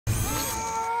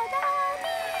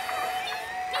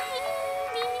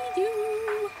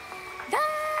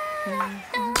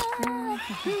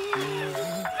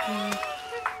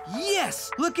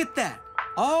Look at that.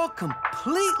 All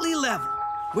completely level.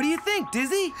 What do you think,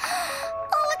 Dizzy?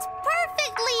 Oh, it's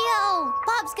perfect, Leo!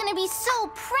 Bob's gonna be so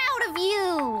proud of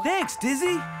you! Thanks,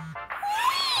 Dizzy. Whee!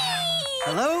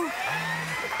 Hello?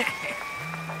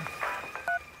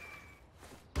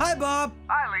 Hi, Bob.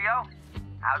 Hi, Leo.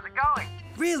 How's it going?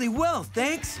 Really well,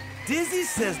 thanks. Dizzy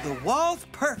says the wall's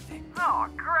perfect. Oh,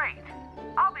 great.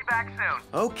 I'll be back soon.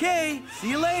 Okay,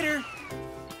 see you later.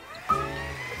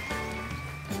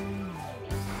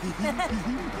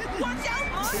 Watch out,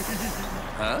 Muck!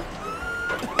 Huh?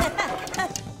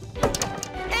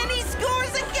 And he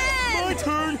scores again! My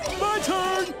turn! My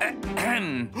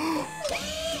turn!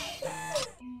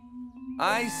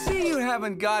 I see you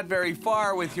haven't got very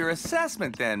far with your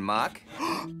assessment then, Muck.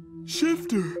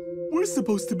 Shifter, we're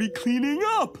supposed to be cleaning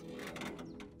up.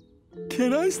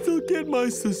 Can I still get my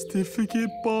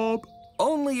certificate, Bob?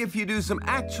 Only if you do some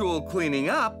actual cleaning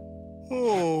up.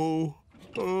 Oh,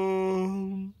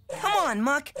 Come on,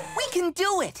 Muck. We can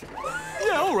do it.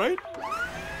 yeah, all right.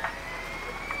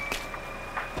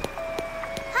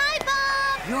 Hi,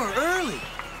 Bob! You're early.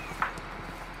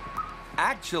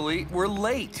 Actually, we're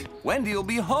late. Wendy will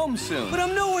be home soon. But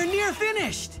I'm nowhere near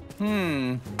finished.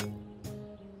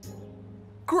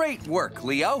 Great work,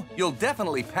 Leo. You'll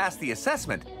definitely pass the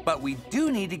assessment, but we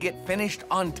do need to get finished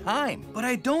on time. But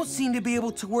I don't seem to be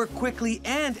able to work quickly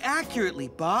and accurately,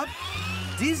 Bob.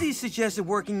 Dizzy suggested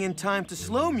working in time to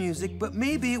slow music, but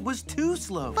maybe it was too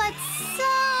slow. But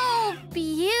so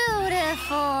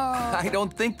beautiful! I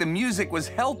don't think the music was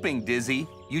helping, Dizzy.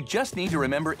 You just need to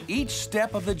remember each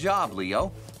step of the job,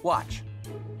 Leo. Watch.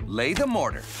 Lay the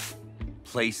mortar.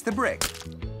 Place the brick.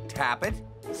 Tap it,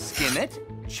 skim it,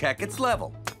 check its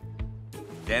level.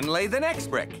 Then lay the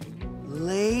next brick.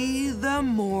 Lay the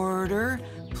mortar,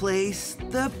 place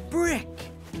the brick.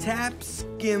 Tap,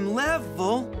 skim,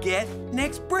 level, get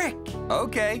next brick.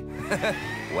 Okay.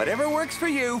 Whatever works for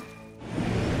you.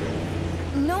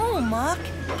 No, Muck.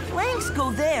 Planks go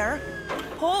there.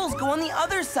 Poles go on the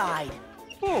other side.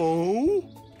 Oh,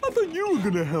 I thought you were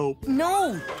gonna help.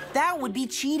 No, that would be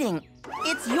cheating.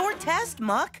 It's your test,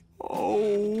 Muck.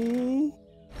 Oh.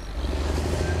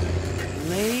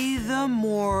 Lay the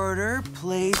mortar,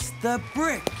 place the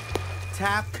brick.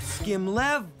 Tap, skim,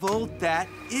 level, that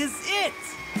is it.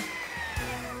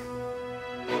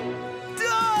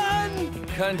 Done!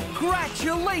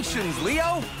 Congratulations,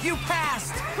 Leo! You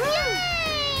passed!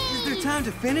 Is there time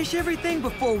to finish everything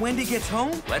before Wendy gets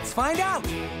home? Let's find out.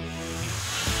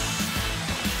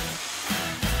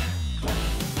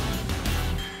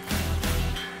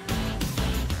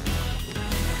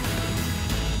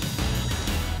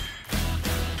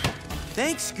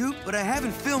 Thanks, Scoop, but I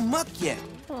haven't filmed Muck yet.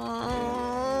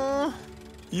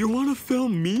 You wanna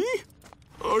film me?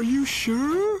 Are you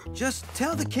sure? Just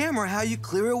tell the camera how you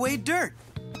clear away dirt.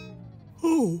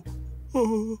 Oh,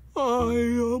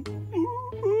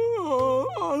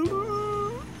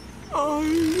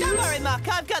 Don't worry, Muck,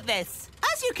 I've got this.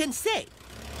 As you can see,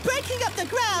 breaking up the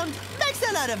ground makes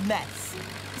a lot of mess.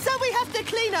 So we have to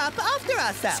clean up after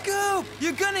ourselves. Scoop,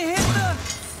 you're gonna hit the...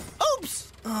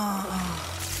 Oops!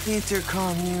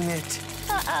 Intercom unit.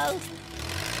 Uh-oh.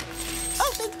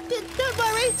 Oh, don't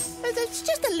worry. It's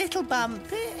just a little bump.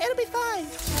 It'll be fine.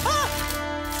 Ah!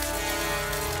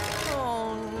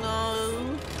 Oh, no.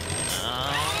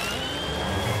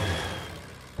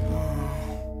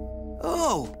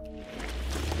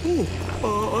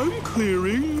 Oh, I'm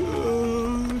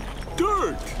clearing,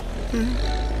 dirt.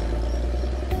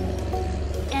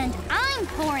 And I'm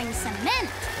pouring cement.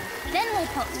 Then we'll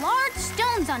put large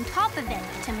stones on top of it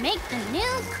to make the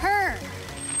new curb.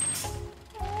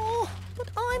 Oh, but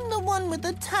I'm the one with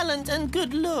the talent and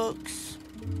good looks.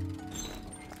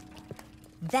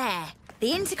 There.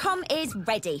 The intercom is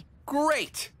ready.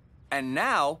 Great! And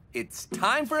now it's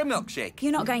time for a milkshake.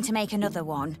 You're not going to make another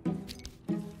one.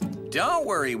 Don't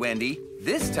worry, Wendy.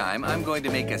 This time I'm going to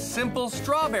make a simple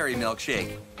strawberry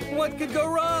milkshake. What could go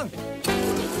wrong?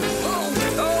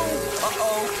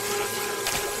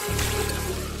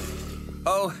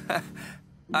 Oh,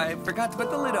 I forgot to put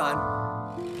the lid on.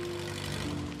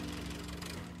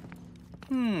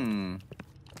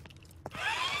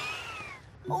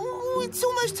 Oh, it's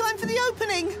almost time for the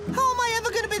opening. How am I ever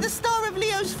going to be the star of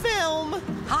Leo's film?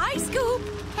 Hi, Scoop.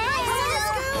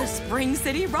 Hey, The Spring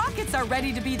City Rockets are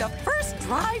ready to be the first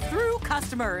drive-through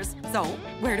customers. So,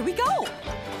 where do we go?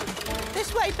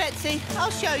 This way, Betsy.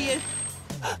 I'll show you.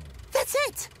 That's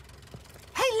it.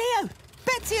 Hey, Leo.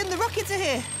 Betsy and the Rockets are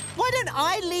here. Why don't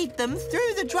I lead them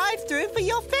through the drive-through for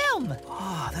your film?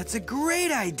 Oh, that's a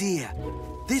great idea.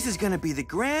 This is gonna be the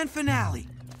grand finale,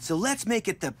 so let's make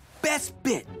it the best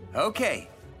bit. Okay,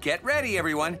 Get ready,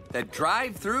 everyone. The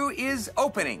drive-thru is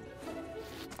opening.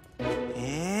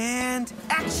 And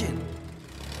action!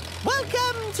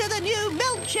 Welcome to the new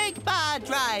milkshake bar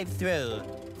drive-thru.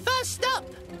 First stop,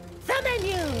 the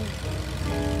menu.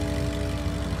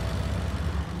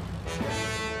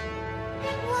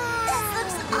 Wow!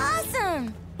 This looks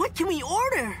awesome! What can we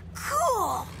order?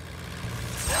 Cool!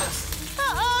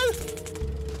 Uh-oh!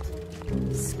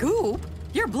 Scoop,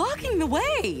 you're blocking the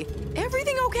way.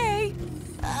 Everything okay?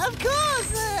 Of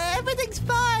course, everything's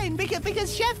fine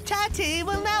because Chef Tatty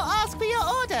will now ask for your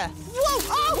order. Whoa!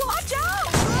 Oh, watch out!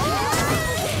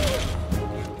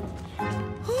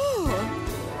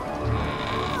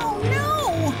 Oh,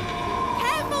 no!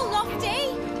 Careful,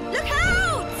 Lofty! Look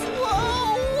out!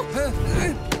 Whoa!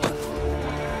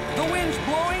 The wind's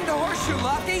blowing the horseshoe,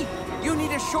 Lofty. You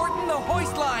need to shorten the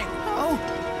hoist line. Oh!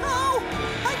 Oh!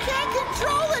 I can't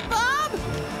control it, Bob!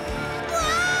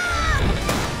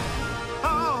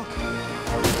 Oh!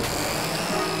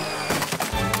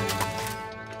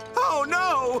 Oh,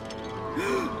 no!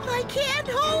 I can't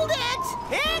hold it!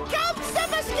 Here comes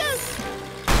Summer Scoop!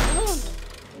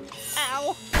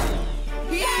 Ow!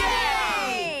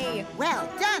 Yay! Well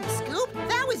done, Scoop.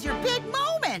 That was your big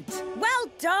moment. Well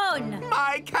done.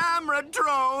 My camera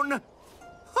drone!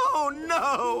 Oh,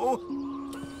 no!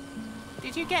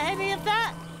 Did you get any of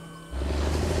that?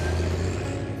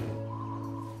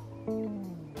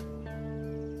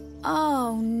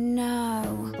 Oh,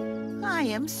 no. I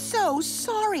am so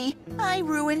sorry. I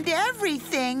ruined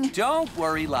everything. Don't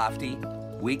worry, Lofty.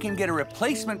 We can get a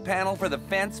replacement panel for the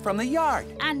fence from the yard.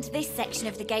 And this section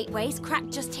of the gateway's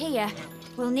cracked just here.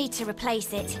 We'll need to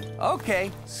replace it.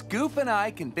 Okay, Scoop and I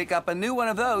can pick up a new one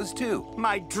of those, too.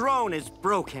 My drone is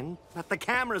broken, but the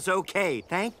camera's okay,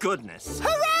 thank goodness.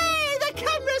 Hooray! The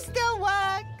camera still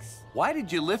works! Why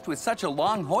did you lift with such a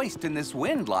long hoist in this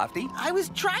wind, Lofty? I was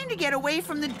trying to get away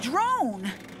from the drone.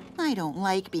 I don't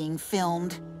like being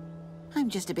filmed. I'm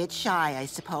just a bit shy, I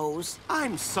suppose.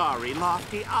 I'm sorry,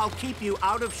 Lofty. I'll keep you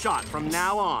out of shot from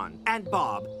now on. And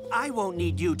Bob, I won't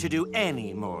need you to do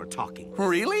any more talking.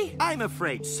 Really? I'm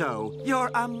afraid so.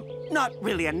 You're, not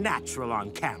really a natural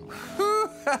on camera.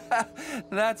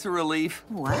 That's a relief.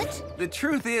 What? The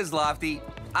truth is, Lofty,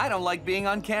 I don't like being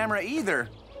on camera either.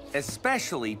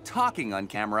 Especially talking on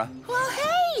camera. Well,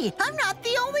 hey, I'm not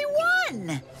the only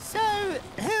one. So,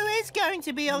 who is going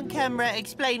to be on camera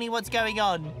explaining what's going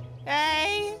on?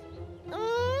 Eh?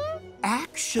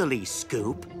 Actually,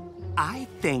 Scoop, I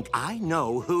think I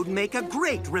know who'd make a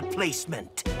great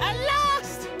replacement. At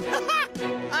last!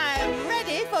 I am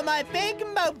ready for my big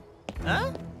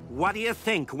Huh? What do you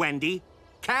think, Wendy?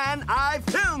 Can I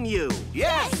film you?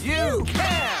 Yes, you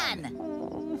can!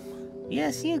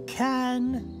 Yes, you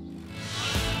can.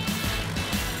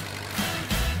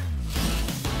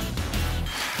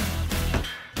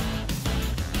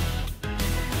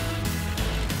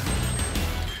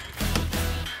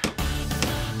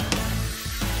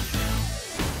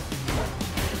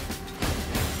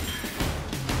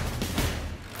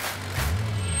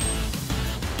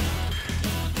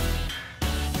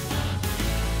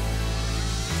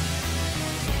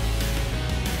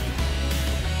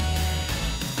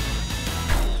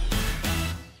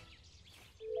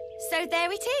 So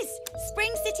there it is.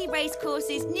 Spring City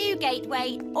Racecourse's new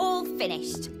gateway, all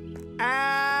finished.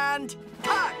 And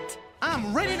cut!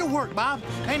 I'm ready to work, Bob.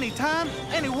 Anytime,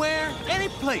 anywhere, any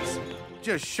place.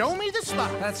 Just show me the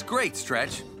spot. That's great,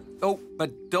 Stretch. Oh,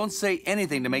 but don't say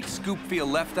anything to make Scoop feel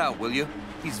left out, will you?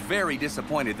 He's very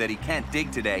disappointed that he can't dig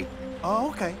today. Oh,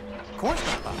 okay. Of course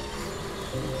not, Bob.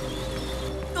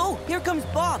 Oh, here comes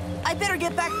Bob. I better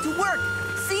get back to work.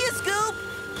 See you, Scoop.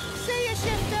 See you,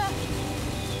 Shifter.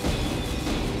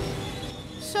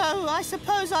 So, I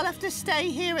suppose I'll have to stay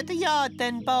here at the yard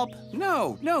then, Bob.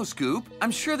 No, Scoop.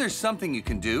 I'm sure there's something you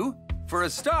can do. For a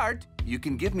start, you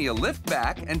can give me a lift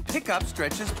back and pick up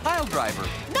Stretch's pile driver.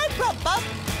 No problem, Bob.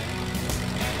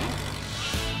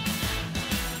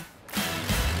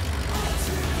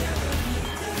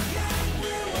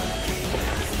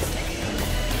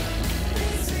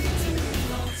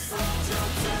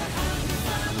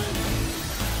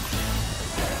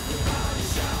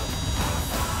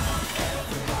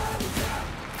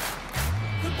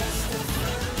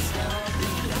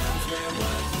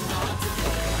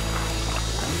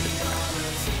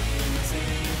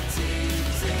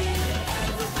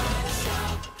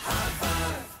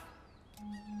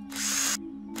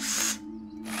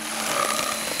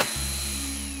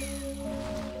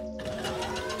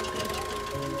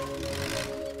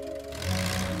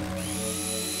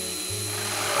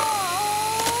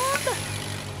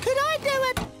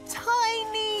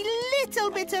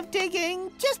 Of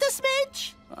digging, just a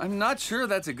smidge? I'm not sure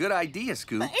that's a good idea,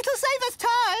 Scoop. It'll save us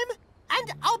time.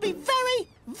 And I'll be very,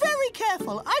 very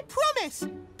careful. I promise.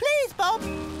 Please, Bob.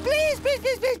 Please, please,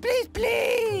 please, please, please,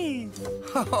 please.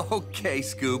 Okay,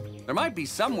 Scoop. There might be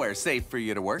somewhere safe for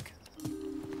you to work.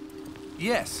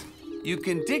 Yes, you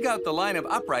can dig out the line of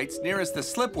uprights nearest the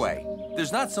slipway.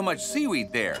 There's not so much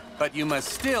seaweed there, but you must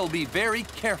still be very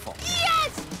careful.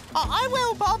 Yes! I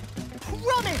will, Bob.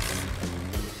 Promise.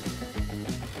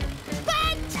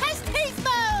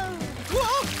 Fantastismo!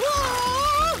 Whoa,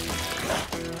 whoa!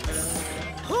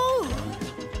 Oh,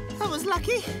 that was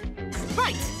lucky.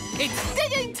 Right, it's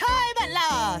digging time at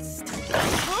last.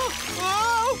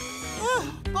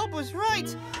 Bob was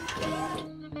right.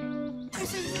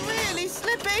 This is really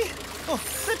slippy. Oh,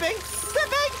 slipping,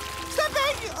 slipping,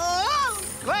 slipping! Oh!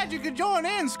 Glad you could join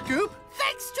in, Scoop.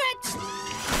 Thanks, Stretch!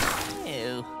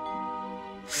 Ew.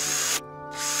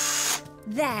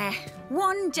 There,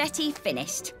 one jetty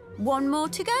finished. One more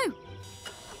to go.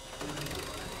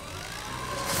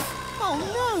 Oh,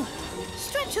 no.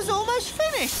 Stretch is almost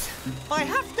finished. I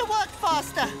have to work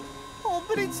faster. Oh,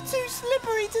 but it's too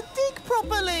slippery to dig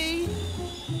properly.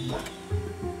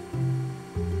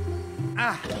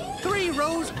 3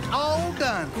 rows all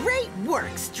done. Great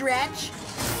work, Stretch.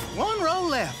 1 row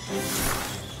left.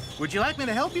 Would you like me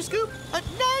to help you, Scoop? No.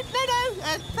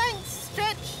 Thanks,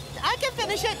 Stretch. I can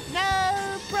finish it.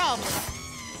 No problem.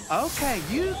 Okay,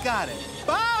 you got it.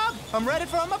 Bob, I'm ready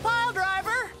for my pile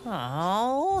driver.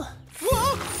 Oh.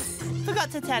 Whoa!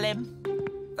 Forgot to tell him.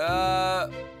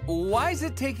 Why is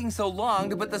it taking so long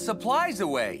to put the supplies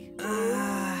away?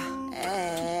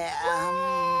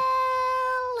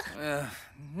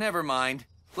 Never mind.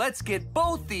 Let's get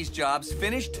both these jobs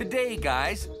finished today,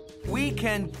 guys. We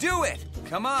can do it!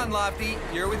 Come on, Lofty,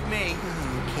 you're with me.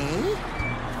 Okay.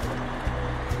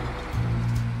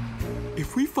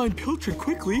 If we find Pilchard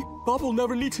quickly, Bob will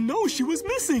never need to know she was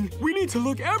missing. We need to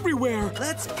look everywhere.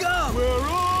 Let's go! Where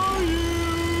are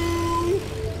you?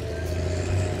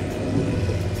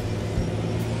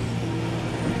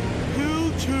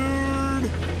 Pilchard!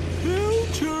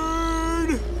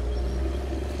 Pilchard!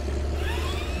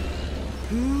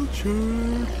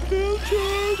 Pilchard!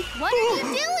 Pilchard! What are you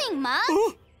doing, Muck?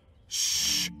 Oh.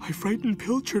 Shh! I frightened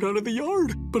Pilchard out of the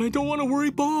yard, but I don't want to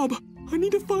worry Bob. I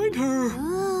need to find her.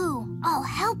 Ooh, I'll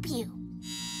help you.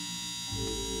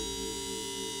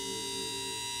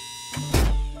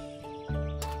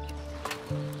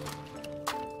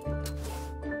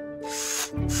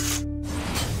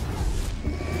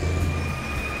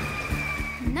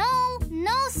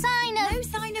 No sign of... No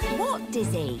sign of what,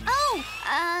 Dizzy? Oh,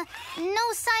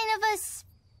 no sign of us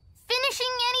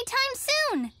finishing anytime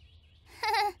soon.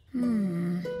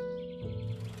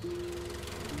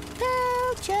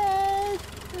 Pilchard.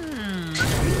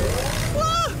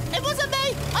 Whoa! It wasn't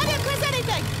me! I didn't press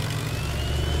anything!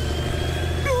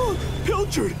 Oh,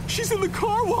 Pilchard! She's in the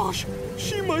car wash!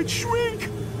 She might shrink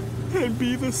and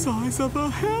be the size of a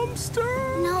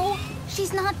hamster! No,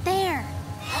 she's not there.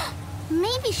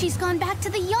 Maybe she's gone back to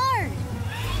the yard.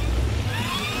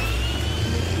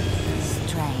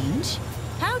 Strange.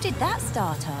 How did that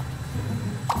start up?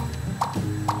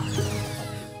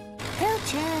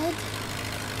 Pilchard.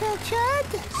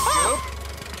 Pilchard? Nope.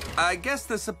 I guess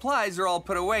the supplies are all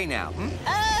put away now,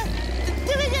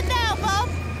 Doing it now, Bob.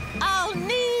 I'll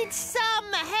need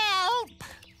some help.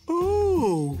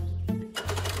 Oh.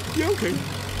 Yeah, okay.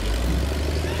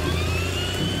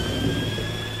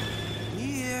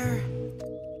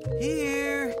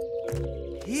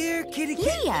 Here, kitty.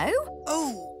 Leo?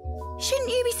 Oh. Shouldn't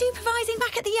you be supervising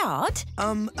back at the yard?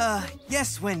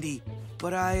 Yes, Wendy.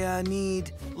 But I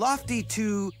need Lofty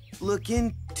to look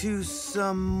into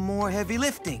some more heavy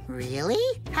lifting.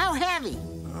 Really? How heavy?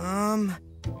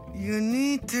 You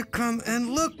need to come and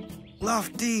look,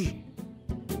 Lofty.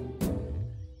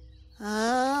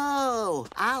 Oh,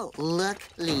 I'll look,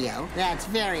 Leo. That's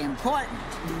very important.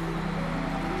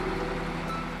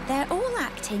 They're all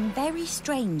acting very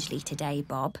strangely today,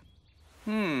 Bob.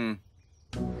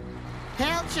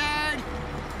 Pilchard!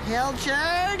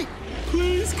 Pilchard!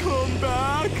 Please come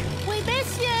back! We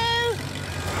miss you!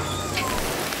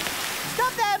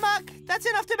 Stop there, Muck. That's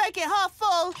enough to make it half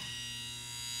full.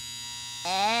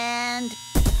 And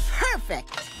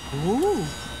perfect! Oh,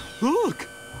 look!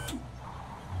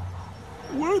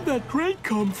 Where'd that crate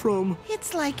come from?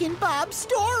 It's like in Bob's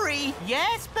story.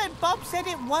 Yes, but Bob said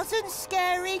it wasn't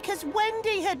scary because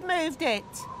Wendy had moved it.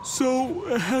 So,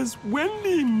 has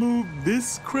Wendy moved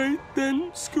this crate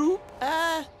then, Scoop?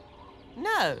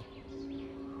 No.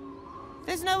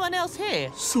 There's no one else here.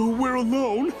 So we're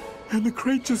alone, and the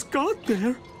crate just got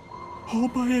there, all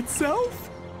by itself?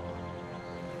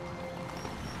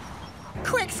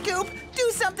 Quick, Scoop!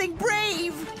 Do something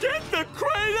brave! Get the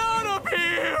crate out of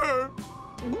here!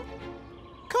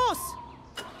 Of course.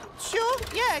 Sure,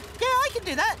 yeah, I can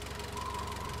do that.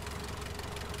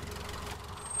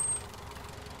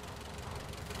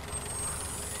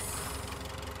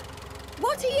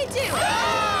 What are you doing?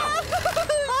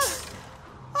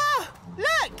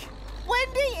 Look!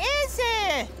 Wendy is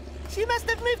here! She must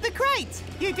have moved the crate.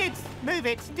 You did move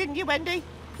it, didn't you, Wendy?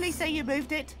 Please say you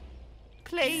moved it.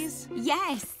 Please.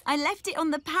 Yes, I left it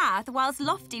on the path whilst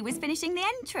Lofty was finishing the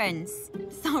entrance.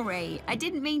 Sorry, I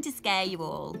didn't mean to scare you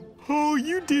all. Oh,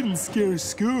 you didn't scare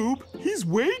Scoop. He's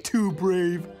way too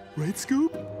brave. Right,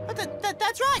 Scoop?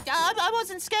 That's right. I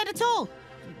wasn't scared at all.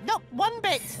 Not one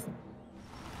bit.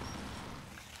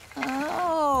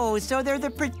 Oh, so they're the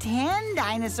pretend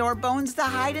dinosaur bones to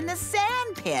hide in the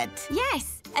sand pit.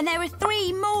 Yes, and there are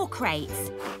 3 more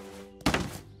crates.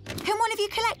 Can one of you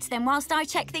collect them whilst I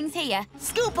check things here?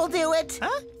 Scoop will do it.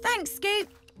 Huh? Thanks, Scoop.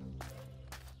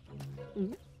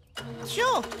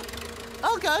 Sure.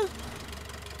 I'll go.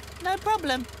 No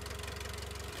problem.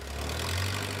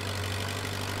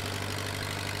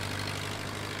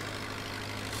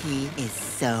 He is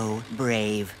so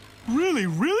brave. Really,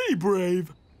 really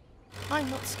brave. I'm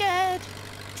not scared.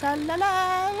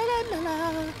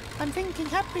 Tra-la-la-la-la-la. I'm thinking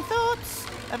happy thoughts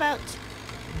about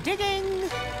digging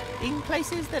in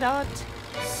places that aren't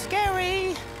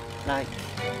scary, like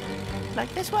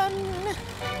this one.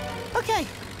 Okay,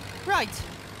 right.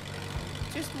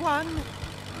 Just one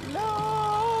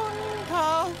long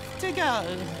path to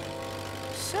go.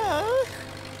 So,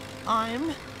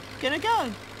 I'm gonna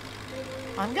go.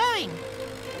 I'm going.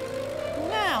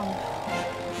 Now.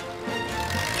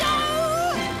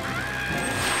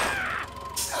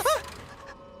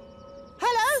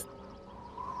 Hello?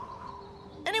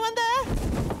 Anyone there?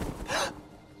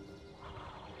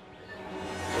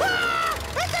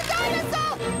 It's a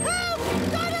dinosaur! Help!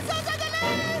 Dinosaurs on the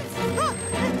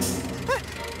loose!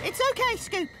 It's okay,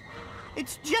 Scoop.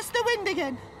 It's just the wind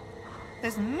again.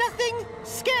 There's nothing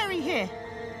scary here.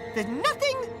 There's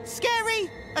nothing scary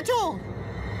at all.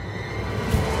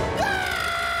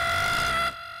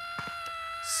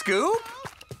 Scoop?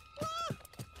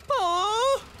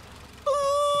 Oh!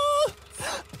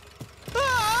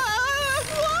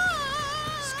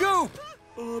 Scoop!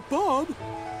 Bob,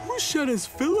 whose shed is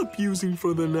Philip using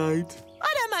for the night?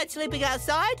 I don't mind sleeping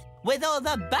outside with all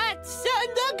the bats and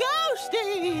the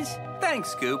ghosties. Thanks,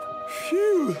 Scoop.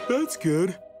 Phew, that's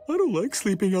good. I don't like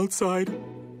sleeping outside.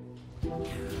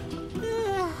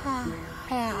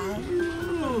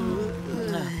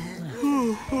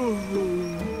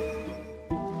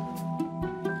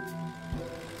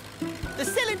 The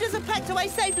cylinders are packed away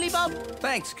safely, Bob.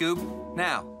 Thanks, Scoop.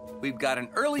 Now, we've got an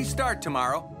early start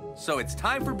tomorrow, so it's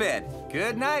time for bed.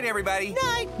 Good night, everybody.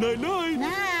 Night. Night, night.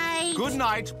 Night. Good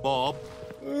night, Bob.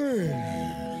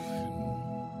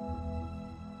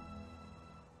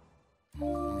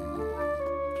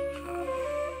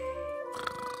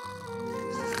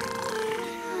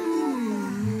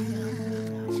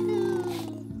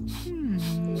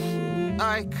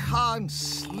 I can't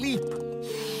sleep.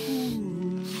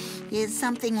 Is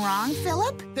something wrong,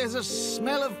 Philip? There's a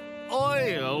smell of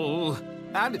oil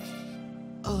and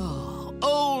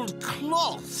old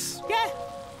cloths. Yeah,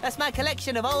 that's my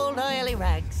collection of old oily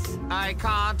rags. I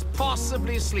can't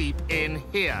possibly sleep in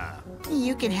here.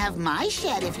 You can have my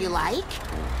shed if you like.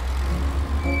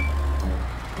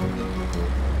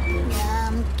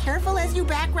 Careful as you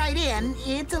back right in.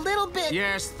 It's a little bit...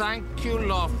 Yes, thank you,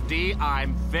 Lofty.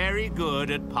 I'm very good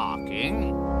at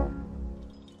parking.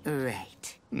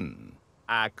 Right.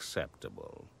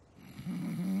 Acceptable.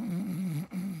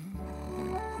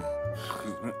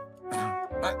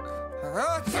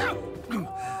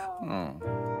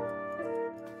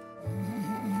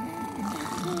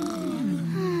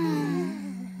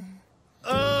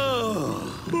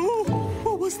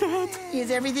 What was that?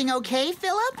 Is everything okay,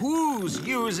 Philip? Who's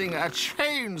using a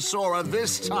chainsaw at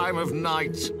this time of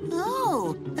night?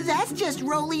 Oh, that's just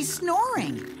Roley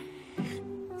snoring.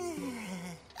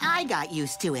 I got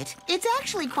used to it. It's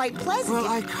actually quite pleasant. Well,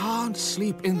 I can't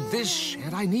sleep in this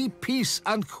shed. I need peace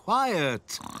and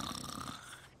quiet.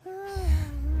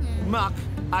 Muck,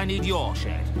 I need your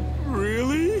shed.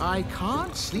 Really? I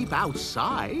can't sleep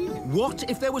outside. What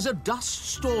if there was a dust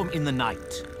storm in the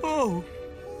night? Oh,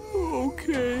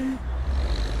 okay.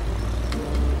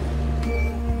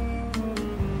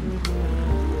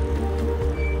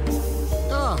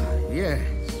 Ah, yes,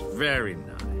 very nice.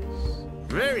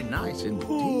 Very nice indeed.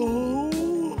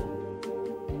 Oh.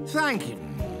 Thank you.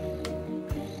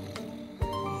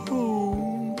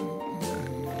 Oh.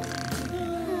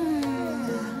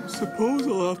 suppose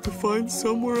I'll have to find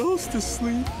somewhere else to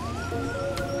sleep.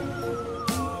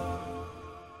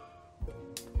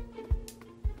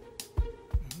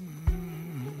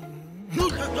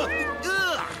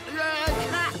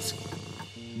 Cat!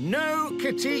 No,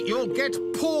 Kitty, you'll get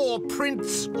paw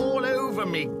prints all over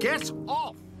me. Get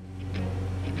off!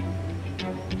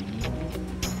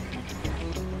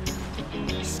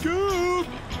 Scoop!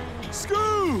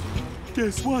 Scoop!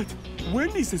 Guess what?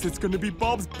 Wendy says it's gonna be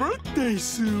Bob's birthday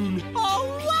soon.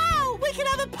 Oh, wow! We can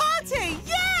have a party!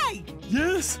 Yay!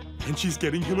 Yes, and she's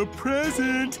getting him a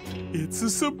present. It's a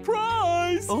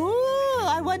surprise. Ooh,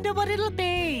 I wonder what it'll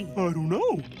be. I don't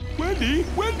know. Wendy!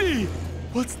 Wendy!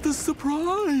 What's the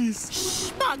surprise?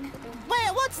 Shh, Muck!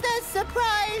 What's the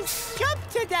surprise job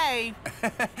today?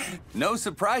 No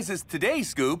surprises today,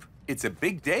 Scoop. It's a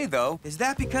big day, though. Is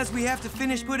that because we have to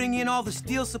finish putting in all the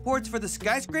steel supports for the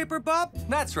skyscraper, Bob?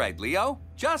 That's right, Leo.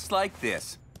 Just like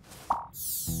this.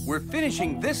 We're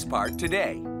finishing this part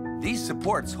today. These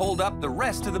supports hold up the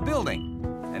rest of the building.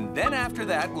 And then after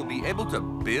that, we'll be able to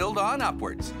build on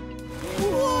upwards.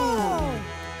 Whoa!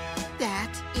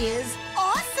 That is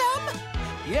awesome!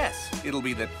 Yes, it'll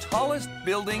be the tallest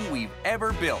building we've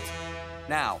ever built.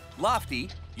 Now, Lofty,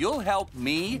 you'll help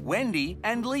me, Wendy,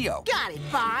 and Leo. Got it,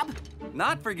 Bob.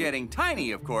 Not forgetting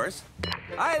Tiny, of course.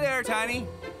 Hi there, Tiny.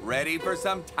 Ready for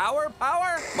some tower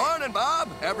power? Morning, Bob,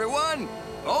 everyone.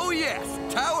 Oh, yes,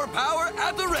 tower power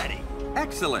at the ready.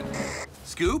 Excellent.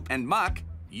 Scoop and Muck,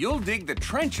 you'll dig the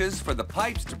trenches for the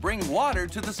pipes to bring water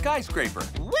to the skyscraper.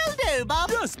 Will do, Bob.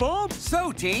 Yes, Bob.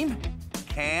 So, team,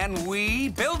 can we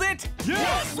build it?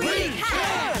 Yes, we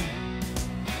can!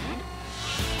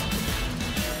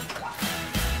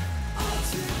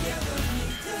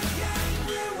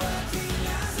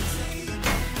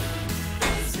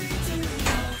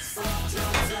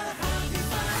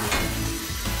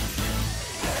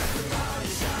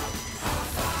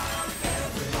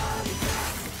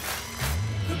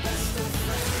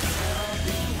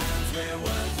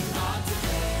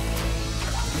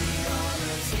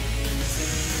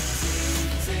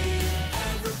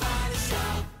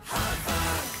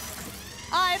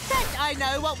 I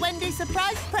know what Wendy's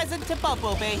surprise present to Bob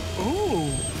will be.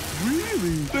 Oh,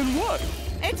 really? Then what?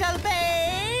 It'll be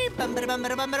a new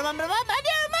motorbike!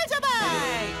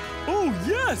 Oh,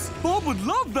 yes! Bob would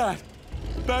love that!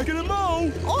 Back in a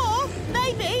mo! Or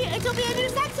maybe it'll be a new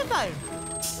saxophone.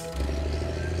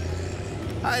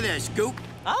 Hi there, Scoop.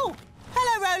 Oh,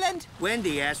 hello, Roland.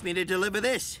 Wendy asked me to deliver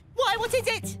this. Why, what is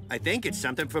it? I think it's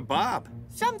something for Bob.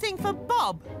 Something for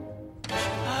Bob?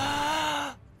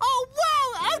 Oh, wow!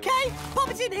 Okay, pop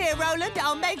it in here, Roland.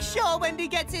 I'll make sure Wendy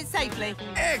gets it safely.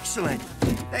 Excellent.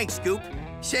 Thanks, Scoop.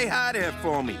 Say hi to her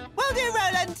for me. Will do,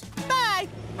 Roland. Bye.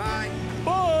 Bye.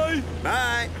 Bye.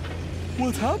 Bye.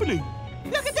 What's happening?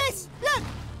 Look at this. Look.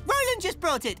 Roland just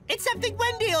brought it. It's something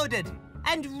Wendy ordered.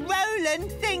 And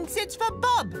Roland thinks it's for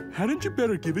Bob. Hadn't you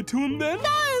better give it to him then?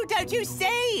 No, don't you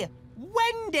see?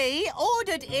 Wendy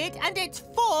ordered it and it's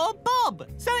for Bob.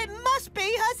 So it must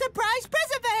be her surprise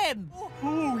present for him.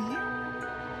 Oh, yeah.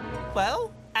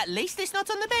 Well, at least it's not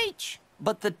on the beach.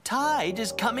 But the tide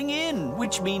is coming in,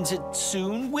 which means it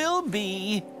soon will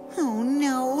be. Oh,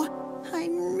 no.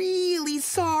 I'm really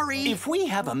sorry. If we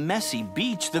have a messy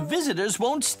beach, the visitors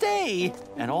won't stay.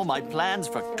 And all my plans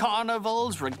for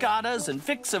carnivals, regattas, and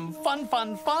Fixham fun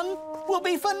will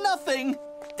be for nothing.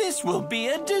 This will be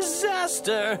a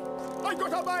disaster. I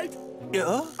got a bite!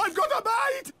 Yeah? I've got a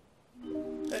bite!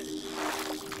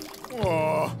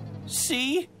 Oh.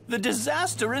 See? The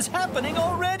disaster is happening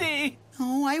already.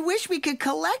 Oh, I wish we could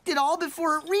collect it all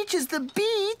before it reaches the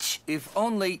beach. If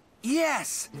only...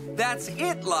 Yes! That's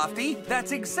it, Lofty.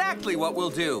 That's exactly what we'll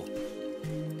do.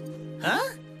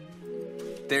 Huh?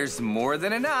 There's more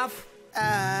than enough.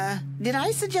 Did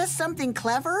I suggest something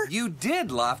clever? You did,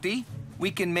 Lofty.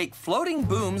 We can make floating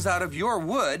booms out of your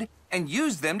wood and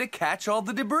use them to catch all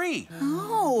the debris.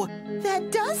 Oh,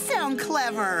 that does sound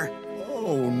clever.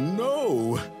 Oh,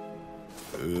 no.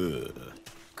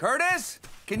 Curtis,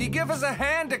 can you give us a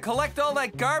hand to collect all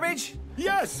that garbage?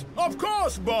 Yes, of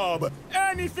course, Bob.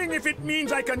 Anything if it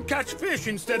means I can catch fish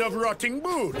instead of rotting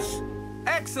boots.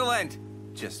 Excellent.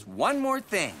 Just one more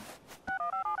thing.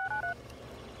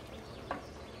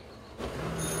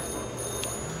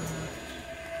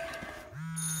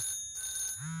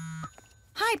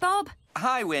 Hi, Bob.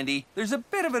 Hi, Wendy. There's a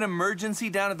bit of an emergency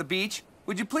down at the beach.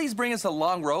 Would you please bring us a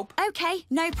long rope? Okay,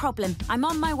 no problem. I'm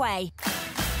on my way.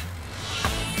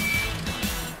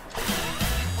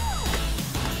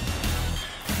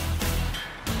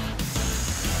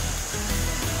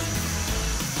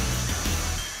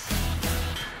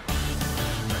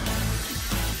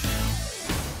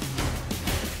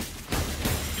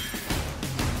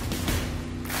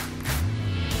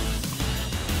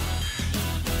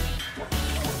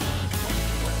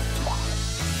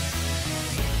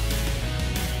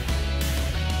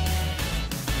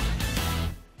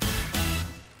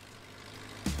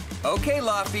 Okay,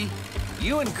 Lofty.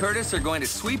 You and Curtis are going to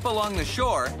sweep along the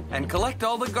shore and collect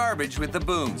all the garbage with the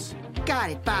booms.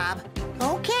 Got it, Bob.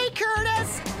 Okay,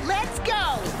 Curtis, let's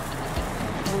go.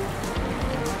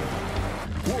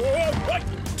 Whoa, what?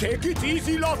 Take it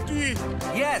easy, Lofty.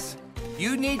 Yes,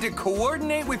 you need to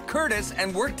coordinate with Curtis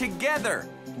and work together.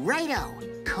 Righto,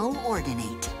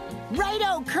 coordinate.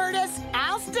 Righto, Curtis,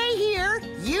 I'll stay here.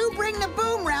 You bring the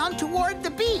boom round toward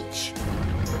the beach.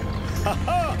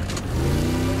 Ha-ha!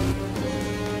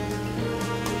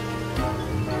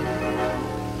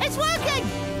 It's working!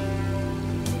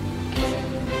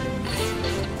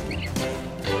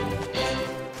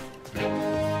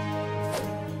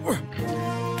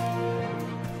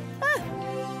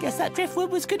 Guess that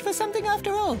driftwood was good for something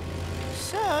after all.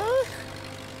 So,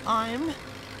 I'm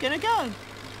gonna go.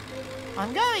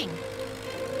 I'm going.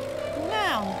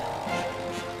 Now.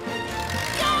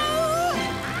 Go!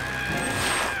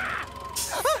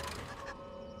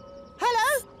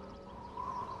 Hello?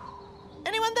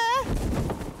 Anyone there?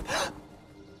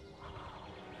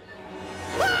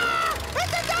 Ah!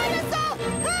 It's a dinosaur!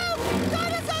 Help!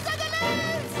 Dinosaurs on the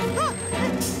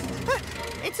loose!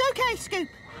 It's okay, Scoop.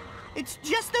 It's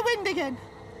just the wind again.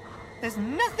 There's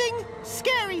nothing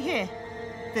scary here.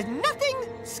 There's nothing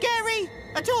scary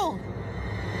at all.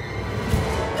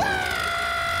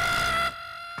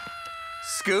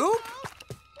 Scoop?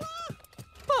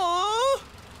 Oh!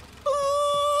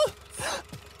 Oh!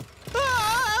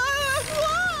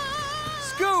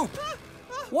 Scoop!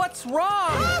 What's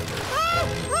wrong?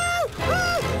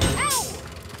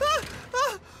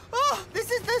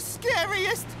 This is the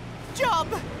scariest job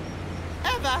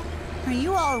ever. Are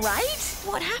you all right?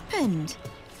 What happened?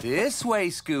 This way,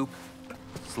 Scoop.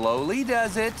 Slowly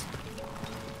does it.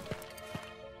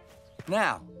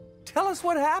 Now, tell us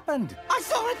what happened. I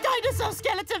saw a dinosaur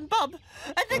skeleton, Bob,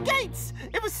 at the gates.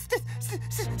 It was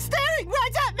staring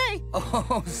right at me.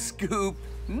 Oh, Scoop.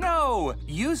 No,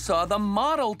 you saw the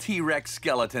model T-Rex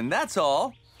skeleton, that's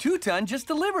all. 2-Ton just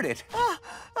delivered it. Oh,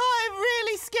 it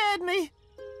really scared me.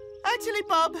 Actually,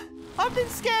 Bob, I've been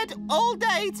scared all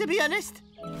day, to be honest.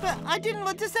 But I didn't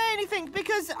want to say anything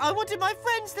because I wanted my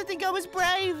friends to think I was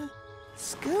brave.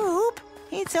 Scoop,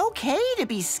 it's okay to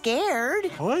be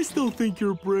scared. I still think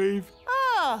you're brave.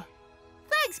 Oh,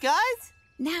 thanks, guys.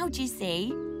 Now do you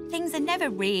see? Things are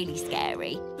never really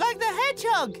scary. Like the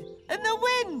hedgehog and the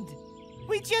wind.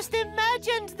 We just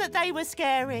imagined that they were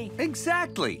scary.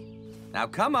 Exactly. Now,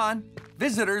 come on.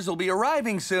 Visitors will be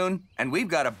arriving soon, and we've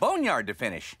got a boneyard to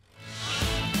finish.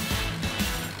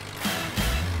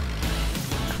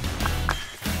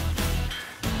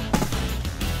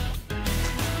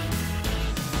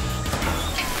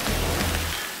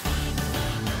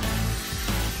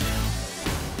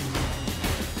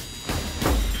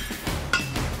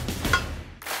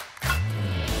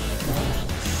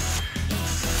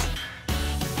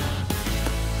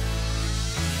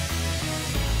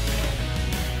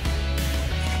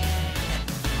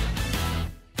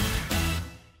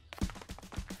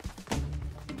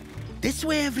 This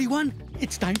way, everyone.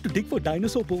 It's time to dig for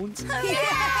dinosaur bones.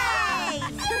 Yay!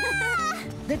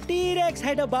 The T-Rex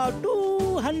had about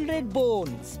 200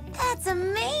 bones. That's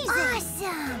amazing!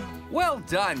 Awesome! Well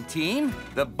done, team.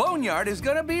 The boneyard is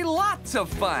gonna be lots of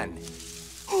fun.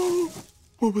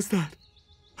 What was that?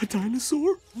 A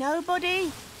dinosaur?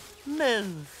 Nobody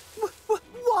move.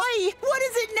 Why? What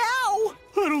is it now?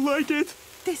 I don't like it.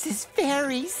 This is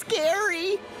very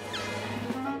scary.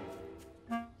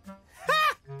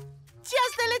 Ha!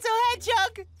 Just a little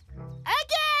hedgehog.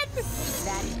 Again!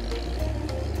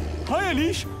 Hi,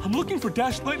 Anish. I'm looking for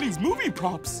Dash Lightning's movie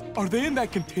props. Are they in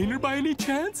that container by any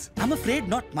chance? I'm afraid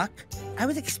not, Muck. I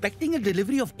was expecting a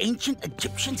delivery of ancient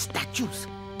Egyptian statues.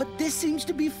 But this seems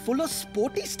to be full of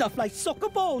sporty stuff like soccer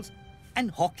balls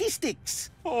and hockey sticks.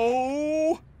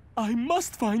 Oh, I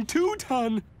must find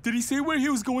 2-Ton. Did he say where he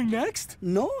was going next?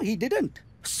 No, he didn't.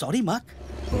 Sorry, Muck.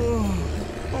 Oh,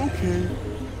 okay.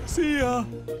 See ya.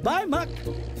 Bye, Muck.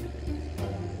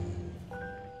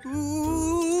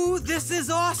 Ooh, this is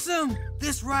awesome!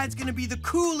 This ride's gonna be the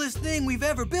coolest thing we've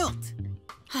ever built.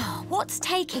 What's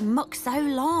taking Muck so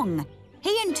long?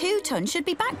 He and 2-Ton should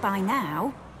be back by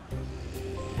now.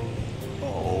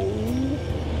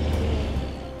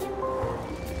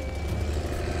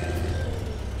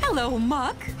 Hello,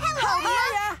 Muck. Hello,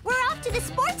 Muck. We're off to the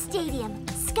sports stadium.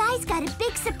 Sky's got a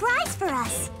big surprise for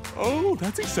us. Oh,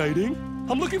 that's exciting.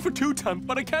 I'm looking for 2-Ton,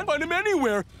 but I can't find him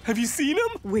anywhere. Have you seen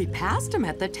him? We passed him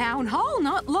at the town hall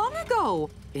not long ago.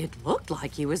 It looked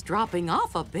like he was dropping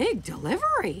off a big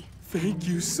delivery. Thank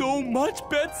you so much,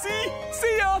 Betsy.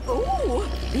 See ya. Ooh,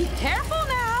 be careful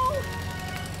now.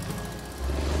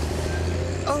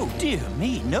 Oh, dear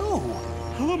me, no.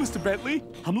 Hello, Mr. Bentley.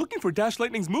 I'm looking for Dash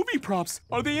Lightning's movie props.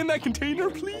 Are they in that container,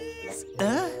 please?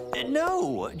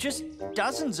 No, just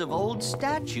dozens of old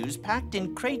statues packed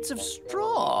in crates of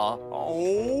straw.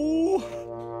 Oh,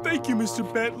 thank you,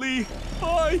 Mr. Bentley.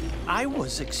 Bye. I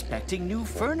was expecting new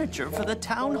furniture for the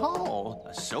town hall.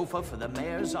 A sofa for the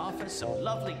mayor's office, some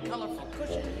lovely, colorful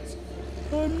cushions.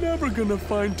 I'm never gonna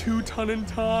find 2 ton in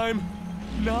time.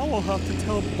 Now I'll have to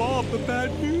tell Bob the bad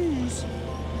news.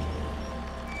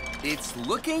 It's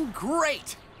looking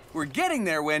great. We're getting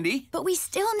there, Wendy. But we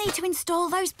still need to install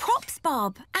those props,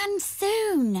 Bob. And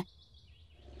soon.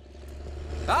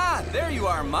 Ah, there you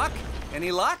are, Muck.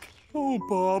 Any luck? Oh,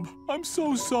 Bob, I'm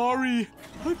so sorry.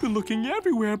 I've been looking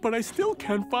everywhere, but I still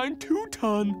can't find 2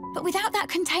 ton. But without that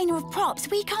container of props,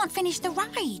 we can't finish the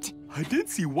ride. I did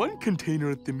see one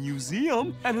container at the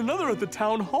museum and another at the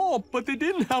town hall, but they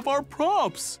didn't have our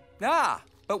props. Ah,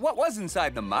 but what was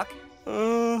inside the Muck?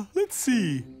 Let's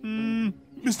see.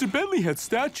 Mr. Bentley had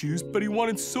statues, but he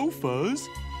wanted sofas.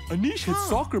 Anish had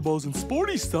soccer balls and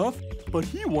sporty stuff, but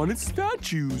he wanted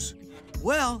statues.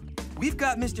 Well, we've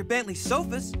got Mr. Bentley's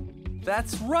sofas.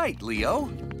 That's right, Leo.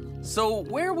 So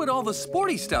where would all the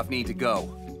sporty stuff need to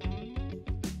go?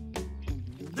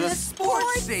 The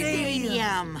sports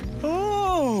stadium.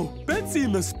 Oh, Betsy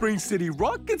and the Spring City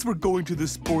Rockets were going to the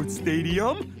sports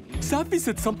stadium. Safi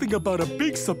said something about a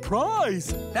big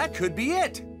surprise. That could be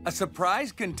it. A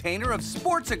surprise container of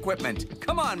sports equipment.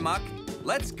 Come on, Muck.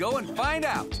 Let's go and find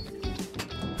out.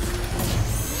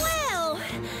 Well,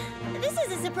 this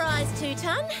is a surprise 2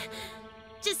 ton.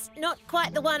 Just not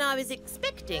quite the one I was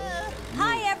expecting.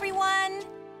 Hi, everyone.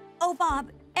 Oh, Bob,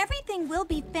 everything will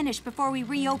be finished before we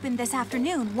reopen this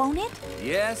afternoon, won't it?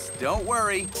 Yes, don't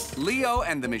worry. Leo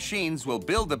and the machines will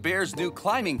build the bear's new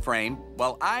climbing frame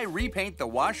while I repaint the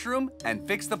washroom and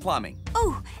fix the plumbing.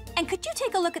 Oh, and could you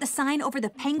take a look at the sign over the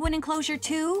penguin enclosure,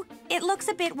 too? It looks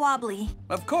a bit wobbly.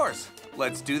 Of course.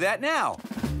 Let's do that now.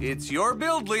 It's your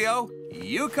build, Leo.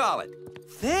 You call it.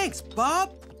 Thanks,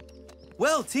 Bob.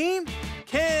 Well, team,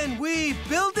 can we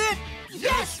build it?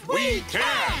 Yes, we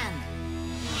can!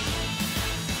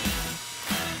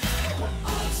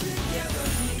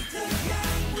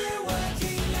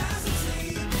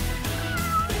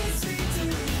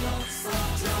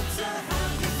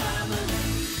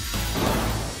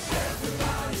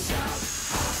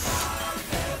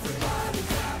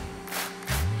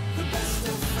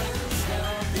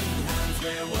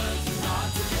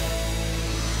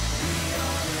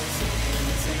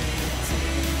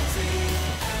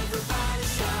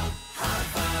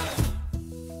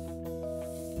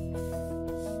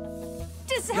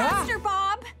 Disaster,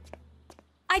 Bob!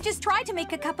 I just tried to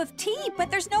make a cup of tea, but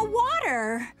there's no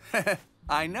water.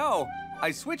 I know.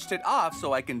 I switched it off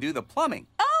so I can do the plumbing.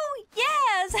 Oh,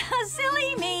 yes!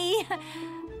 Silly me!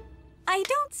 I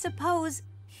don't suppose...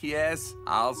 Yes,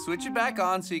 I'll switch it back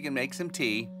on so you can make some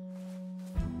tea.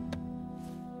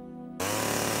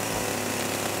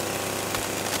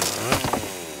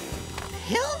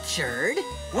 Pilchard?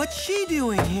 What's she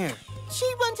doing here? She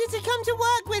wanted to come to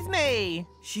work with me.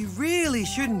 She really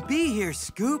shouldn't be here,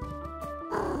 Scoop.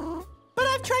 But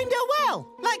I've trained her well,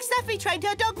 like Steffi trained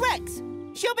her dog Rex.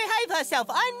 She'll behave herself.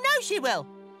 I know she will.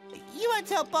 You won't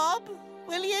tell Bob,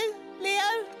 will you,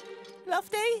 Leo?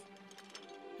 Lofty?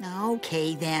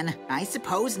 Okay, then. I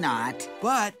suppose not.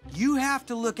 But you have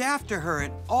to look after her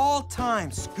at all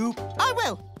times, Scoop. I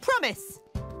will. Promise.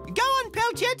 Go on,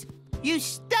 Pilchard. You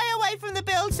stay away from the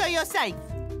build so you're safe.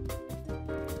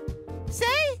 See?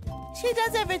 She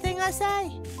does everything I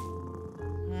say.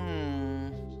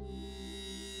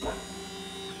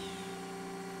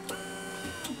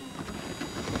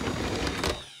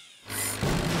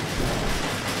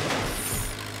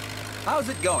 How's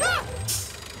it going? Ah!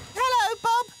 Hello,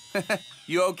 Bob.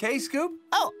 You okay, Scoop?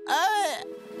 Oh,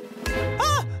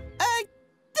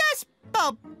 yes,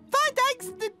 Bob. Fine,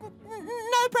 thanks.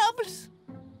 No problems.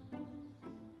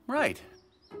 Right.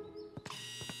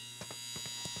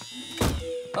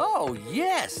 Oh,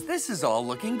 yes, this is all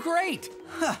looking great.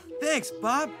 Thanks,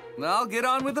 Bob. I'll get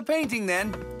on with the painting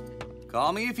then.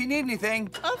 Call me if you need anything.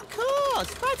 Of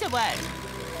course, right away.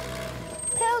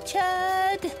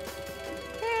 Pilchard.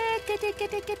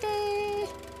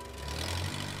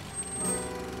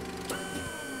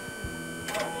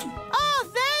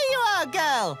 Oh, there you are,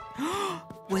 girl.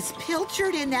 Was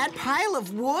Pilchard in that pile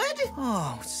of wood?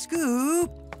 Oh, Scoop.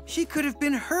 She could have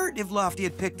been hurt if Lofty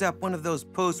had picked up one of those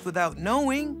posts without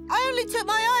knowing. I only took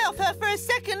my eye off her for a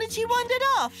second and she wandered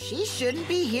off. She shouldn't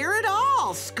be here at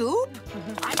all, Scoop.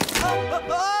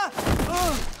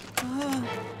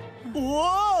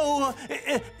 Whoa!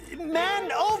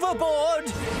 Man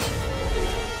overboard!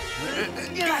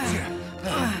 Gotcha!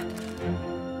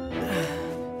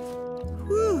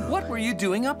 What were you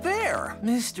doing up there?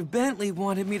 Mr. Bentley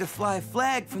wanted me to fly a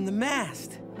flag from the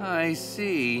mast. I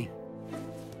see.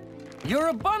 You're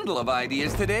a bundle of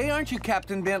ideas today, aren't you,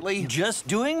 Captain Bentley? Just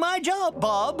doing my job,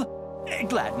 Bob.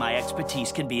 Glad my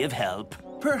expertise can be of help.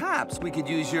 Perhaps we could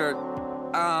use your,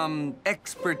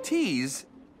 expertise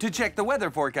to check the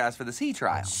weather forecast for the sea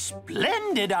trial.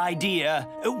 Splendid idea.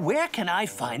 Where can I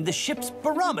find the ship's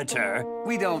barometer?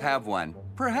 We don't have one.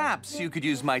 Perhaps you could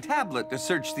use my tablet to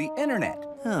search the internet.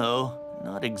 Oh,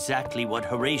 not exactly what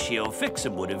Horatio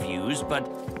Fixham would have used, but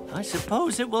I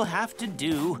suppose it will have to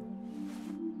do.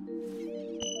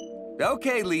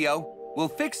 Okay, Leo. We'll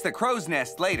fix the crow's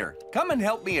nest later. Come and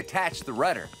help me attach the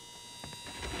rudder.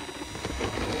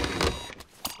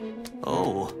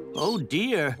 Oh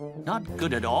dear. Not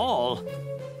good at all.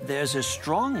 There's a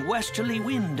strong westerly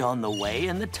wind on the way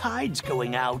and the tide's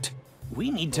going out.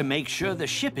 We need to make sure the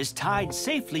ship is tied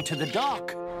safely to the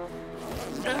dock.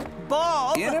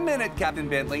 Bob! In a minute, Captain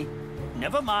Bentley.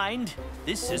 Never mind.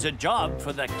 This is a job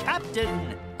for the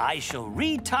captain. I shall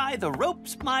retie the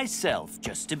ropes myself,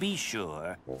 just to be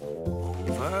sure.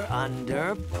 Over,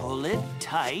 under, pull it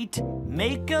tight,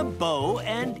 make a bow,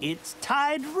 and it's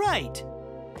tied right.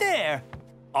 There,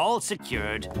 all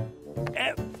secured.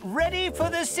 Ready for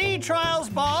the sea trials,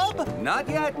 Bob? Not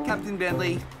yet, Captain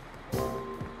Bentley.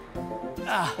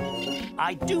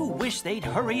 I do wish they'd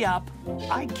hurry up.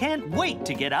 I can't wait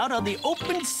to get out on the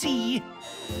open sea.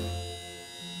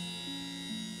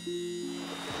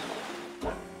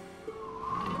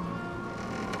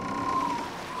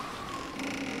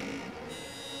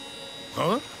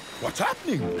 Huh? What's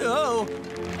happening?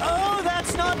 Oh,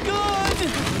 that's not good!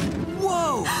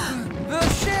 Whoa! The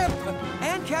ship!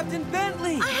 And Captain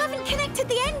Bentley! I haven't connected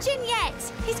the engine yet.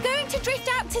 He's going to drift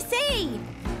out to sea.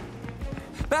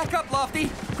 Back up, Lofty,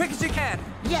 quick as you can.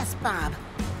 Yes, Bob.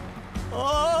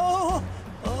 Oh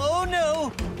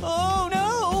no! Oh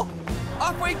no!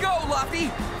 Off we go, Lofty!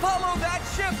 Follow that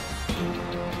ship!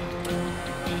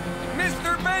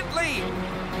 Mr. Bentley!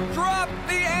 Drop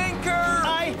the anchor!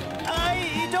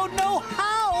 I don't know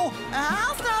how!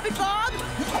 I'll stop it, Bob!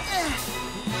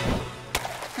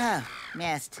 Oh,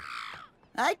 missed.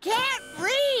 I can't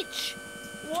reach!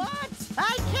 What?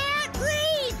 I can't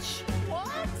reach!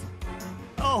 What?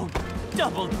 Oh,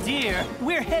 double dear!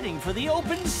 We're heading for the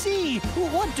open sea!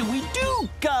 What do we do,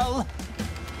 Gull?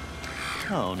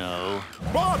 Oh, no.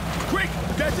 Bob, quick,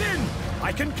 get in!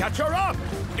 I can catch her up!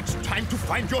 It's time to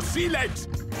find your sea legs!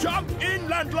 Jump in,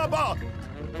 landlubber!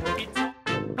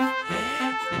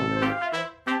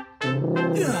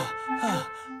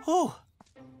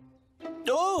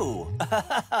 Oh,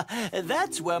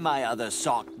 that's where my other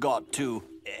sock got to.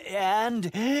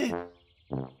 And...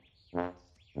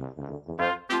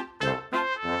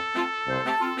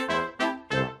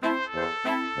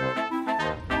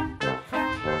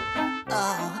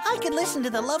 Oh, I could listen to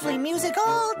the lovely music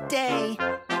all day.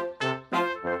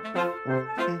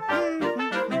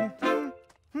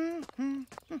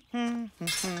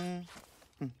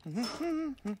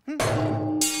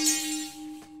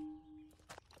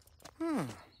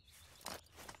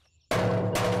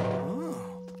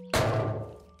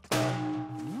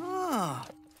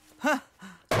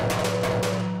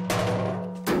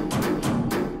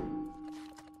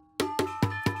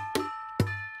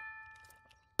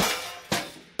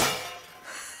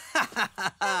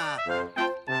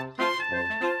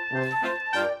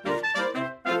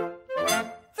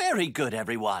 Very good,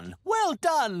 everyone. Well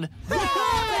done.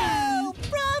 Bravo!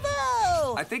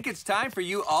 Bravo! I think it's time for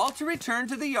you all to return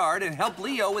to the yard and help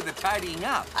Leo with the tidying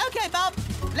up. Okay, Bob.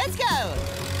 Let's go.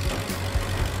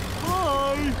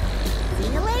 Bye.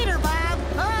 See you later, Bob.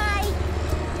 Bye.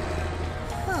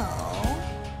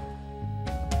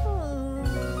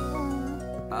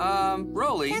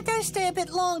 Roley. Can't I stay a bit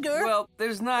longer? Well,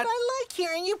 there's not... I like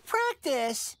hearing you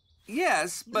practice.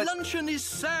 Yes, but... Luncheon is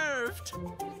served.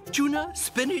 Tuna,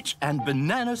 spinach, and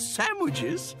banana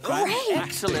sandwiches. Great.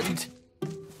 Excellent.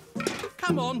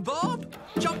 Come on, Bob.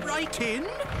 Jump right in.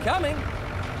 Coming.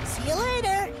 See you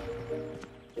later.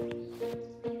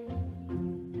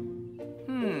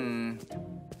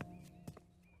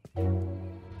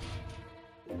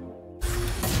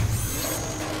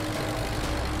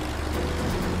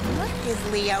 What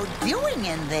is Leo doing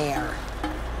in there?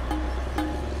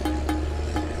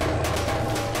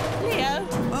 Leo?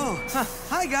 Oh,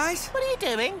 hi, guys. What are you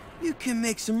doing? You can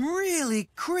make some really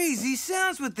crazy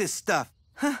sounds with this stuff.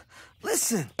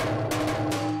 Listen.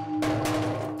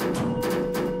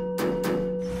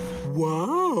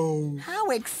 Wow. How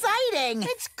exciting!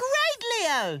 It's great,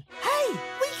 Leo. Hey,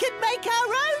 we could make our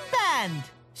own band.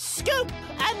 Scoop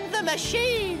and the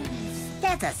Machines.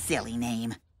 That's a silly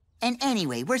name. And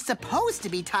anyway, we're supposed to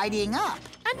be tidying up.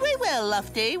 And we will,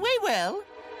 Lofty, we will.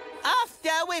 After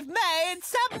we've made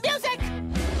some music!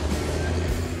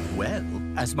 Well,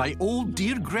 as my old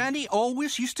dear granny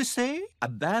always used to say, a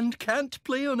band can't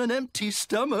play on an empty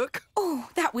stomach. Oh,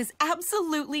 that was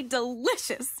absolutely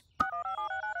delicious.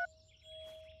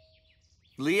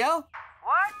 Leo?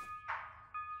 What?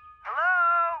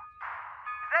 Hello?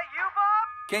 Is that you, Bob?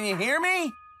 Can you hear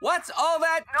me? What's all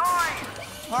that noise?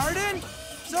 Pardon?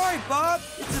 Sorry, Bob.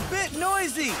 It's a bit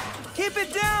noisy. Keep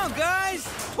it down, guys.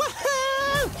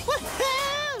 Woohoo!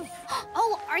 Woohoo!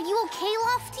 Oh, are you okay,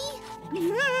 Lofty?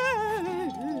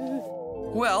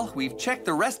 Well, we've checked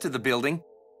the rest of the building.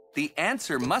 The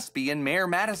answer must be in Mayor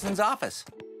Madison's office.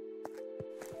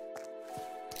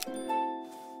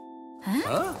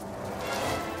 Huh?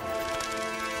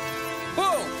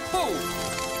 Whoa! Whoa!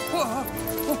 Whoa!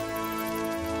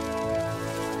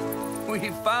 We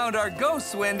found our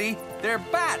ghosts, Wendy. They're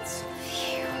bats.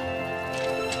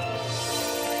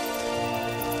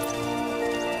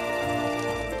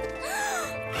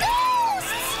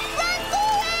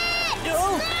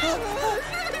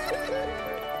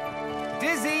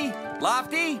 Dizzy,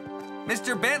 Lofty,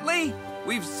 Mr. Bentley,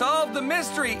 we've solved the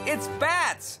mystery. It's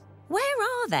bats. Where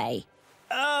are they?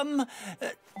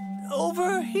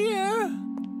 Over here.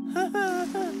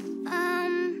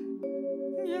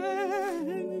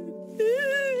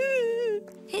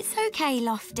 It's okay,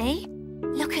 Lofty.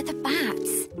 Look at the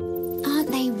bats. Aren't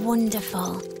they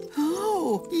wonderful?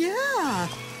 Oh, yeah.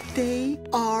 They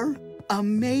are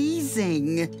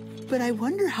amazing. But I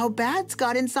wonder how bats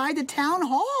got inside the town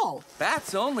hall.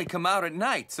 Bats only come out at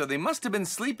night, so they must have been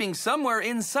sleeping somewhere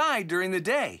inside during the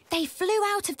day. They flew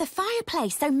out of the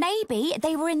fireplace, so maybe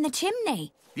they were in the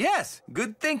chimney. Yes,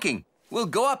 good thinking. We'll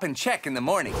go up and check in the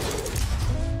morning.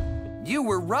 You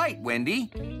were right, Wendy.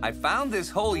 I found this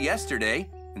hole yesterday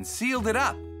and sealed it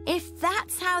up. If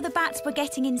that's how the bats were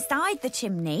getting inside the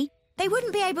chimney, they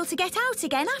wouldn't be able to get out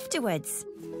again afterwards.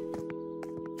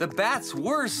 The bats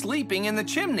were sleeping in the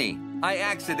chimney. I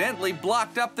accidentally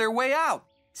blocked up their way out.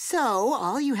 So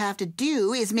all you have to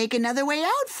do is make another way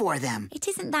out for them. It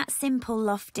isn't that simple,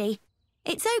 Lofty.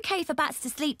 It's okay for bats to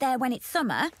sleep there when it's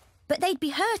summer, but they'd be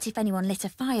hurt if anyone lit a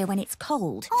fire when it's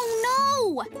cold.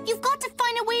 Oh, no! You've got to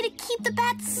find a way to keep the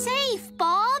bats safe,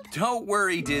 Bob. Don't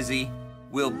worry, Dizzy.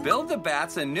 We'll build the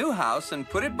bats a new house and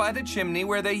put it by the chimney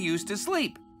where they used to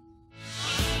sleep.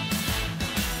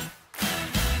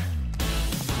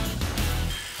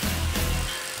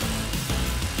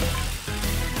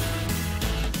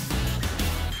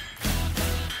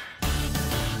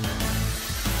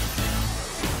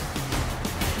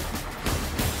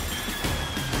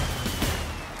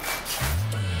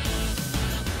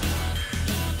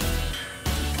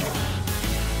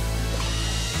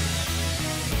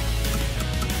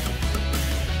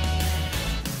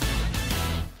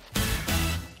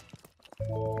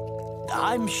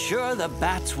 I'm sure the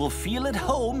bats will feel at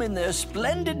home in their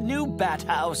splendid new bat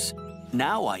house.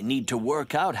 Now I need to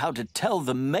work out how to tell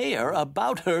the mayor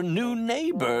about her new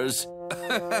neighbors.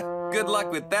 Good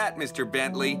luck with that, Mr.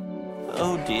 Bentley.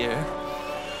 Oh, dear.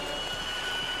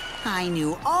 I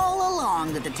knew all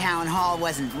along that the town hall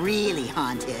wasn't really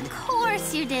haunted. Of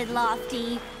course you did,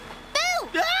 Lofty. Boo!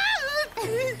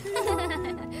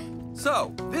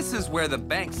 So, this is where the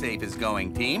bank safe is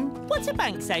going, team. What's a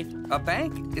bank safe? A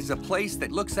bank is a place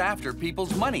that looks after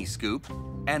people's money, Scoop.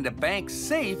 And a bank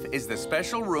safe is the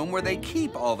special room where they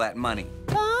keep all that money.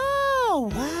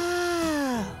 Oh,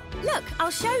 wow. Look,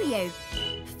 I'll show you.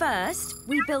 First,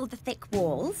 we build the thick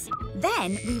walls.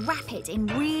 Then we wrap it in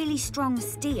really strong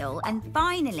steel. And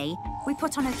finally, we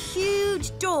put on a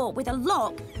huge door with a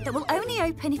lock that will only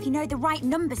open if you know the right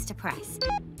numbers to press.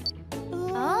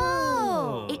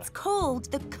 Oh. It's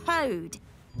called the code.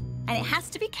 And it has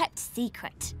to be kept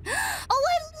secret. Oh,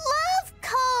 I love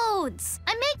codes!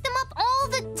 I make them up all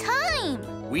the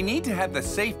time! We need to have the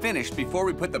safe finished before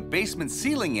we put the basement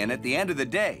ceiling in at the end of the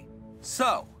day.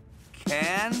 So,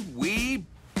 can we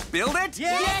build it?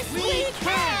 Yes, we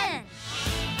can!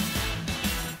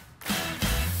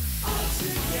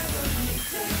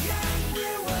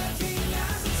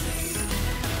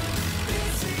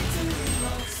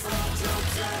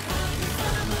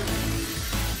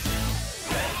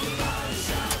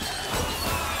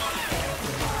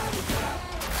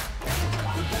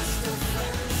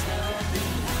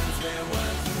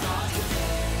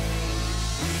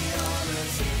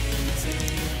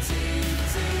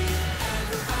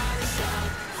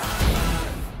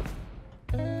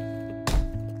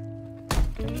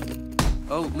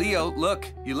 Oh, Leo, look,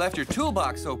 you left your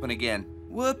toolbox open again.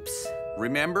 Whoops.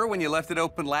 Remember when you left it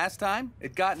open last time?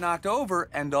 It got knocked over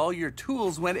and all your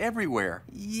tools went everywhere.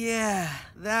 Yeah,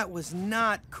 that was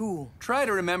not cool. Try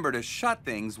to remember to shut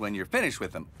things when you're finished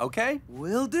with them, okay?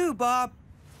 Will do, Bob.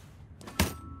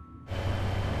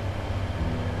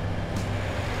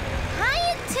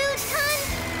 Hiya, Two-Ton!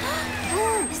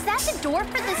 Is that the door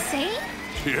for the safe?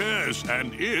 Yes,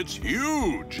 and it's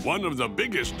huge. One of the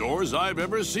biggest doors I've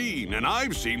ever seen, and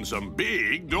I've seen some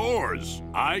big doors.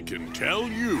 I can tell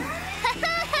you.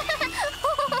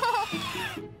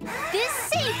 This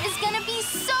safe is gonna be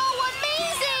so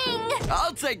amazing!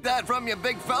 I'll take that from you,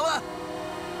 big fella.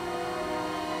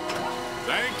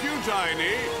 Thank you,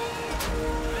 Tiny.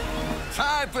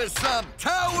 Time for some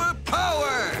tower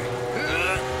power!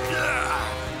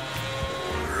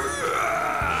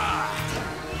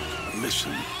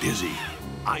 Listen, Dizzy,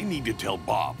 I need to tell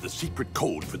Bob the secret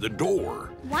code for the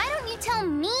door. Why don't you tell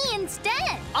me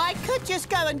instead? I could just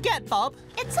go and get Bob.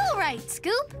 It's all right,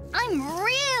 Scoop. I'm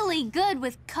really good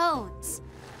with codes.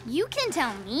 You can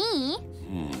tell me.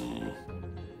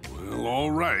 Well,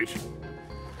 all right.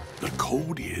 The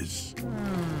code is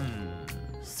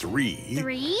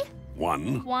 3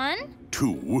 1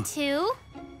 2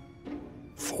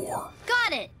 4.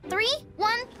 Got it. 3,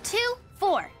 1, 2,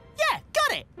 4. Yeah,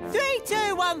 got it. 3,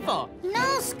 2, 1, 4.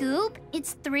 No, Scoop.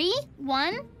 It's 3,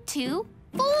 1, 2,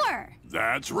 4.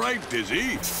 That's right,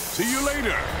 Dizzy. See you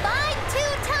later. Bye,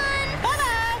 Two-Ton.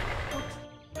 Bye-bye.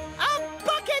 A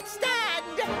bucket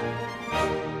stand.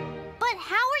 But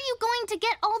how are you going to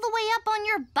get all the way up on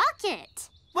your bucket?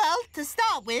 Well, to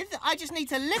start with, I just need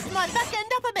to lift my back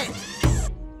end up a bit.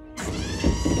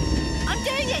 I'm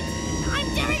doing it.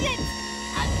 I'm doing it.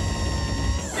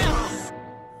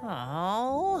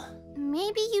 Oh.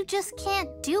 Maybe you just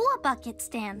can't do a bucket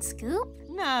stand, Scoop.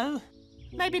 No,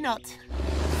 maybe not.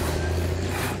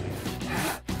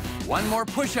 One more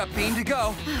push-up beam to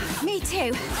go. Me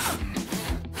too.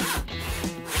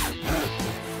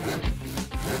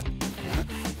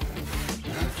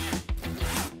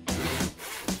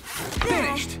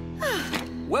 Finished.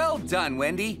 Well done,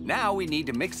 Wendy. Now we need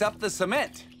to mix up the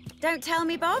cement. Don't tell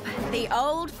me, Bob. The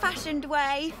old-fashioned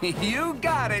way. You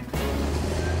got it.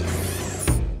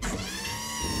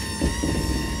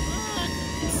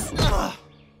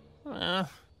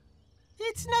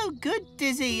 It's no good,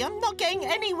 Dizzy. I'm not getting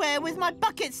anywhere with my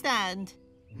bucket stand.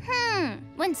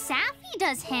 When Safi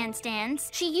does handstands,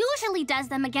 she usually does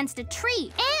them against a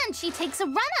tree, and she takes a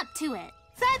run-up to it.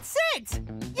 That's it!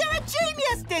 You're a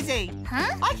genius, Dizzy!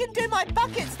 Huh? I can do my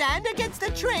bucket stand against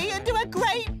a tree and do a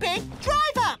great big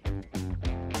drive-up!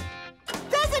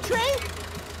 There's a tree!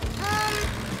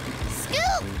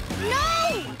 Scoop!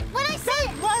 No! What I said...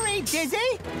 Don't worry,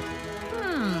 Dizzy!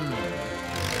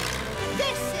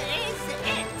 This is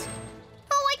it!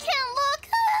 Oh, I can't look!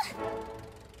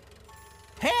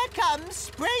 Here comes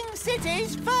Spring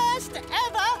City's first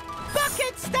ever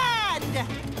bucket stand!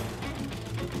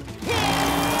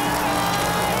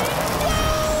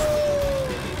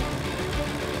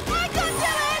 I can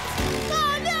do it!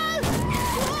 Oh, no!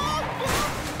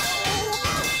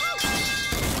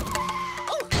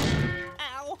 Oh,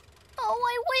 ow. Oh,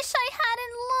 I wish I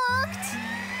hadn't looked.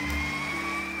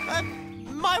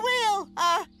 My wheel,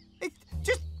 it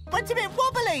just went a bit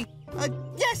wobbly.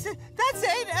 Yes, that's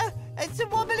it. It's a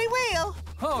wobbly wheel.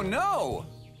 Oh, no!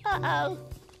 Uh-oh.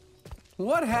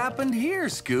 What happened here,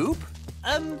 Scoop?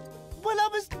 Well, I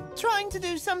was trying to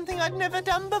do something I'd never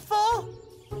done before.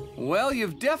 Well,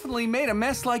 you've definitely made a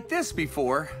mess like this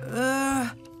before.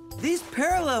 These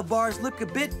parallel bars look a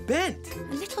bit bent.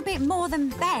 A little bit more than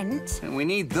bent. And we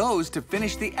need those to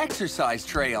finish the exercise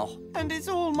trail. And it's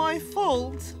all my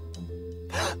fault.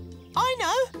 I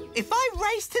know. If I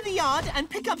race to the yard and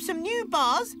pick up some new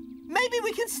bars, maybe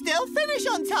we can still finish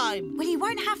on time. Well, you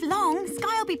won't have long.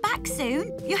 Sky will be back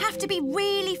soon. You have to be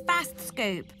really fast,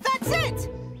 Scoop. That's it!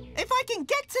 If I can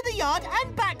get to the yard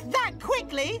and back that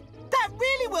quickly, that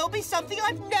really will be something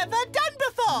I've never done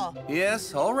before.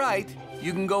 Yes, all right.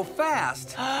 You can go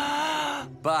fast.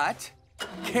 But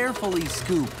carefully,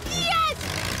 Scoop. Yes!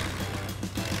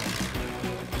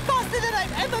 Faster than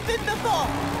I've ever been before!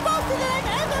 Faster than I've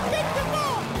ever been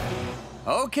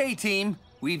before! Okay, team.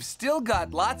 We've still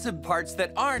got lots of parts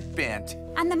that aren't bent.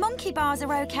 And the monkey bars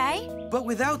are okay. But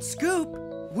without Scoop,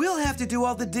 we'll have to do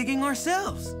all the digging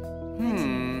ourselves.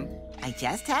 I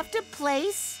just have to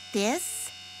place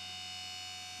this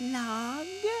log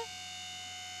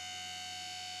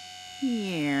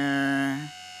here.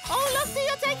 Oh, Lofty,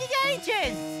 you're taking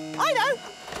ages! I know!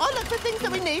 I'll look for things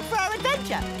that we need for our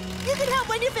adventure. You can help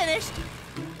when you're finished.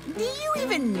 Do you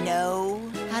even know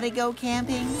how to go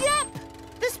camping? Yep!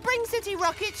 The Spring City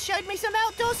Rockets showed me some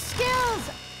outdoor skills.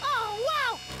 Oh,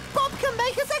 wow! Bob can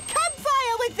make us a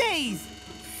campfire with these!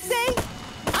 See?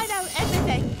 I know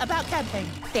everything about camping.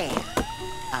 There.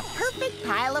 A perfect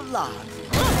pile of logs.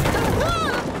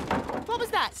 What was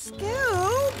that?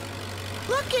 Scoop!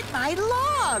 Look at my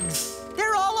logs.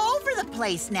 They're all over the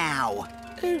place now.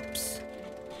 Oops.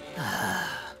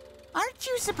 Aren't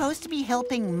you supposed to be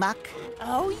helping Muck?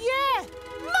 Oh, yeah!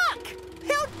 Muck!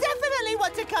 He'll definitely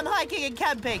want to come hiking and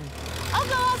camping. I'll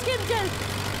go ask him to.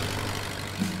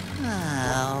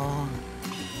 Oh.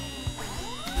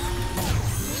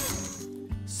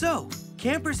 So,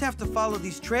 campers have to follow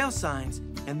these trail signs,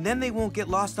 and then they won't get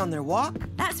lost on their walk?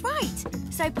 That's right.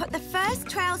 So put the first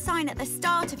trail sign at the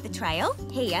start of the trail,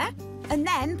 here, and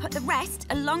then put the rest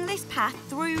along this path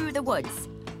through the woods.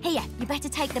 Here, you better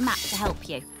take the map to help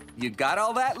you. You got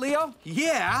all that, Leo?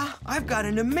 Yeah, I've got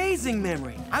an amazing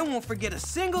memory. I won't forget a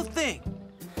single thing.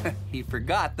 He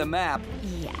forgot the map.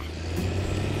 Yeah.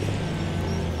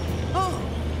 Oh.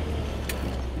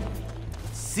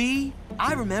 See?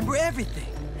 I remember everything.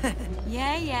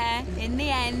 Yeah, in the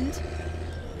end.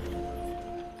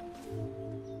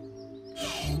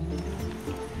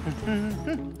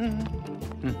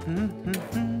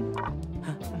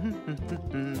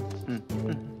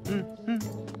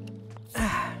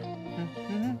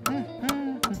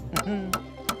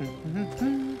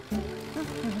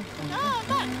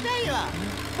 Muck, there you are.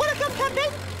 Wanna come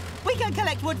camping? We can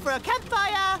collect wood for a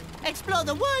campfire, explore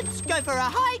the woods, go for a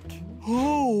hike.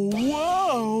 Oh,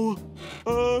 wow!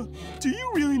 Do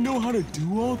you really know how to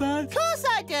do all that? Of course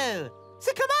I do.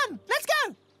 So come on, let's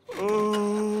go.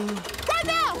 Right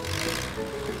now!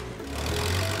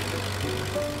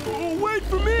 Oh, wait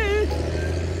for me!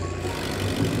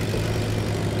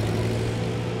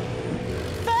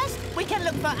 First, we can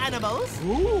look for animals.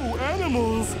 Oh,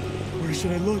 animals! Where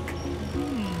should I look?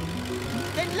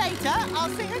 Then later, I'll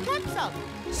sing a camp song.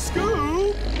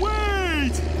 Scoop!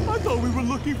 Wait! I thought we were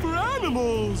looking for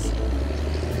animals!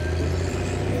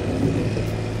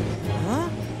 Huh?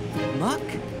 Muck?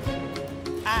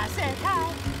 I said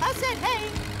hi, I said hey,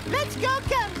 let's go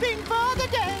camping for the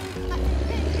day.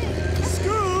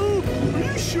 Scoop! Are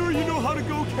you sure you know how to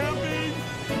go camping?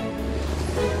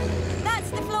 That's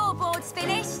the floorboards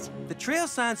finished. The trail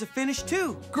signs are finished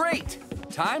too. Great!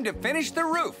 Time to finish the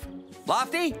roof.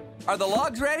 Lofty, are the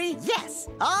logs ready? Yes,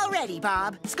 all ready,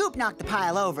 Bob. Scoop knocked the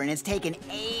pile over, and it's taken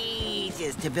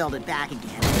ages to build it back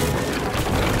again.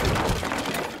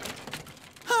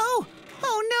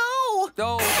 Oh no!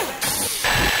 Oh.